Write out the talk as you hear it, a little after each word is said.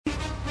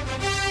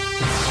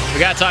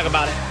got to talk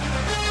about it.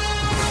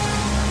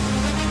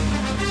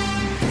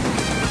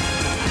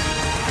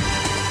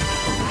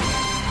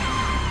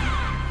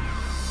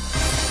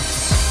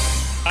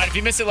 All right, if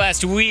you missed it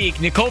last week,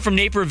 Nicole from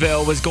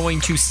Naperville was going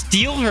to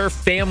steal her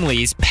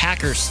family's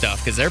Packers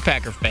stuff because they're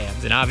Packer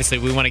fans. And obviously,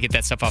 we want to get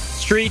that stuff off the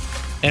street.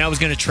 And I was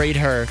going to trade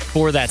her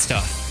for that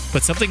stuff.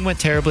 But something went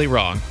terribly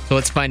wrong. So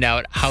let's find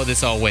out how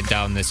this all went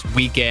down this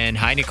weekend.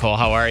 Hi, Nicole.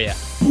 How are you?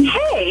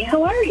 Hey,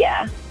 how are you?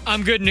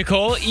 I'm good,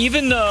 Nicole,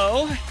 even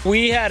though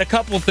we had a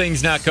couple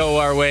things not go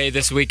our way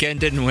this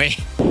weekend, didn't we?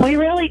 We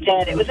really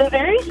did. It was a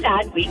very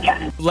sad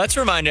weekend. Let's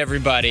remind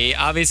everybody,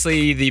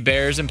 obviously the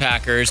Bears and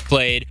Packers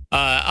played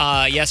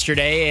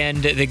yesterday,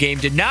 and the game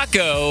did not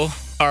go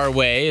our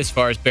way as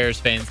far as Bears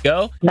fans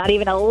go. Not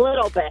even a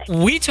little bit.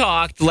 We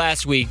talked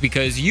last week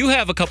because you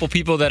have a couple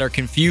people that are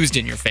confused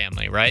in your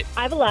family, right?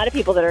 I have a lot of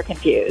people that are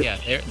confused.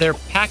 Yeah, they're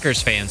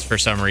Packers fans for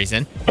some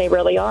reason. They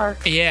really are.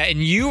 Yeah, and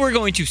you were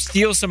going to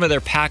steal some of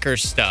their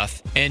Packers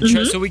stuff and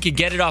so we could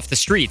get it off the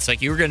streets.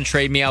 Like, you were going to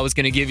trade me. I was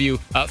going to give you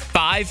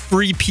 5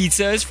 free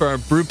pizzas for our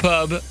brew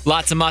pub.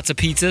 Lots of matzo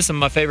pizza, some of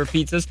my favorite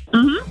pizzas.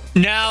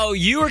 Now,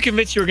 you were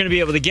convinced you were going to be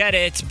able to get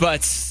it,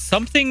 but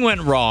something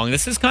went wrong.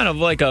 This is kind of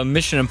like a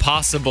Mission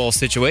Impossible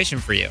situation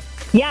for you.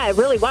 Yeah, it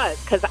really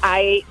was, because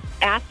I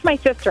asked my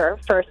sister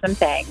for some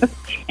things,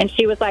 and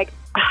she was like,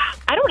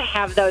 I don't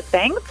have those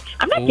things.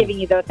 I'm not giving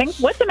you those things.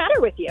 What's the matter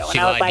with you? She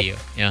and I was lied like, to you.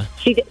 Yeah.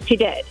 She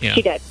did. Yeah.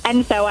 She did.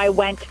 And so I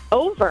went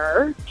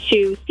over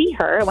to see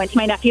her. I went to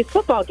my nephew's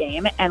football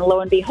game, and lo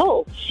and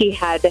behold, she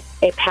had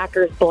a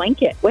Packers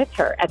blanket with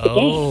her at the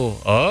game.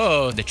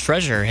 Oh, the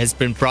treasure has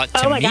been brought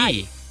to my me.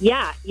 God.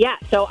 Yeah.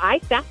 So I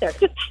sat there,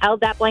 just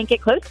held that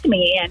blanket close to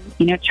me and,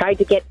 tried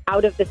to get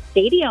out of the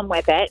stadium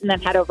with it and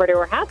then head over to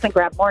her house and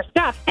grab more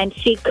stuff. And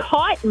she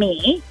caught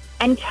me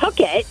and took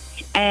it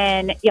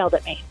and yelled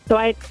at me. So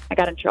I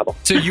got in trouble.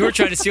 So you were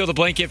trying to steal the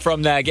blanket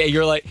from that guy.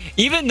 You're like,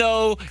 even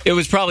though it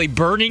was probably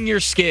burning your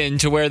skin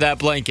to wear that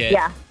blanket.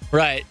 Yeah.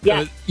 Right.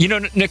 Yeah.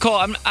 Nicole,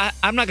 I'm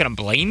not going to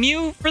blame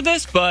you for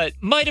this, but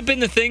might have been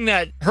the thing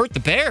that hurt the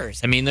Bears.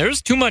 I mean, there's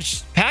too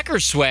much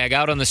Packers swag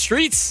out on the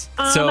streets.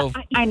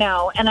 I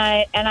know, and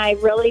I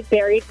really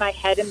buried my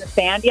head in the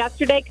sand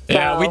yesterday. So.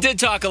 Yeah, we did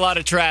talk a lot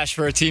of trash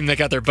for a team that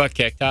got their butt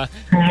kicked, huh?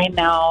 I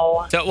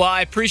know. So, well, I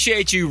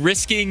appreciate you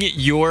risking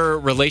your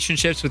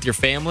relationships with your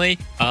family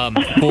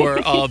for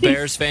all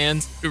Bears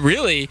fans.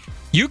 Really,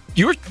 you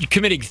were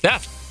committing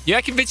theft. Yeah,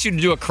 I convinced you to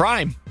do a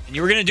crime, and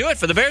you were going to do it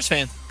for the Bears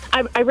fans.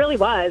 I really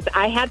was.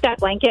 I had that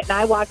blanket, and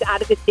I walked out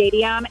of the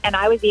stadium, and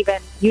I was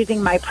even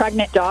using my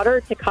pregnant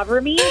daughter to cover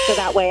me, so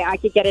that way I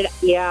could get it.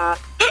 Yeah.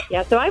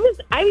 So I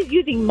was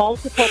using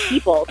multiple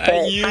people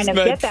to kind of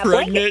get that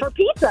blanket for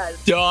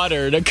pizzas.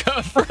 Daughter to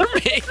cover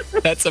me.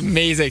 That's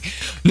amazing,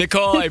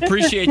 Nicole. I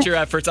appreciate your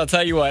efforts. I'll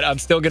tell you what. I'm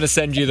still going to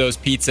send you those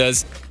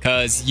pizzas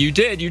because you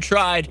did. You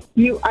tried.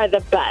 You are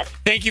the best.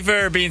 Thank you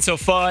for being so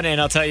fun. And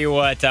I'll tell you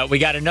what. We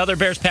got another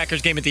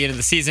Bears-Packers game at the end of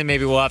the season.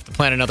 Maybe we'll have to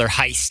plan another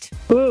heist.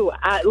 Ooh,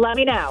 let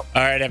me know.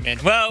 All right, I'm in.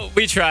 Well,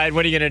 we tried.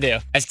 What are you going to do?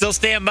 I still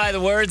stand by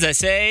the words I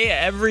say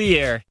every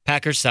year.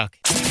 Packers suck.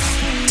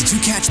 Did you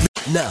catch me?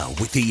 Now,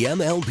 with the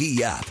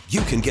MLB app,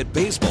 you can get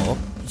baseball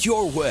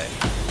your way.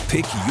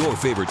 Pick your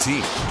favorite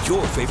team,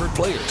 your favorite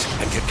players,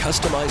 and get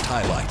customized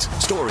highlights,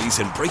 stories,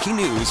 and breaking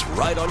news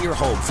right on your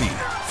home feed.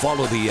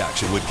 Follow the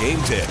action with Game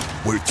 10,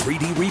 where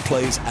 3D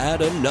replays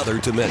add another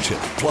dimension.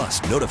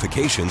 Plus,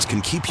 notifications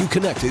can keep you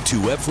connected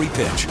to every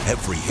pitch,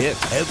 every hit,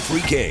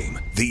 every game.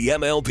 The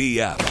MLB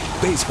app.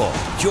 Baseball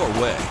your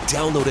way.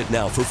 Download it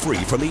now for free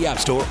from the App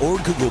Store or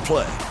Google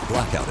Play.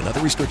 Blackout and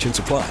other restrictions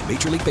apply.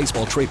 Major League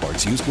Baseball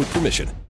trademarks used with permission.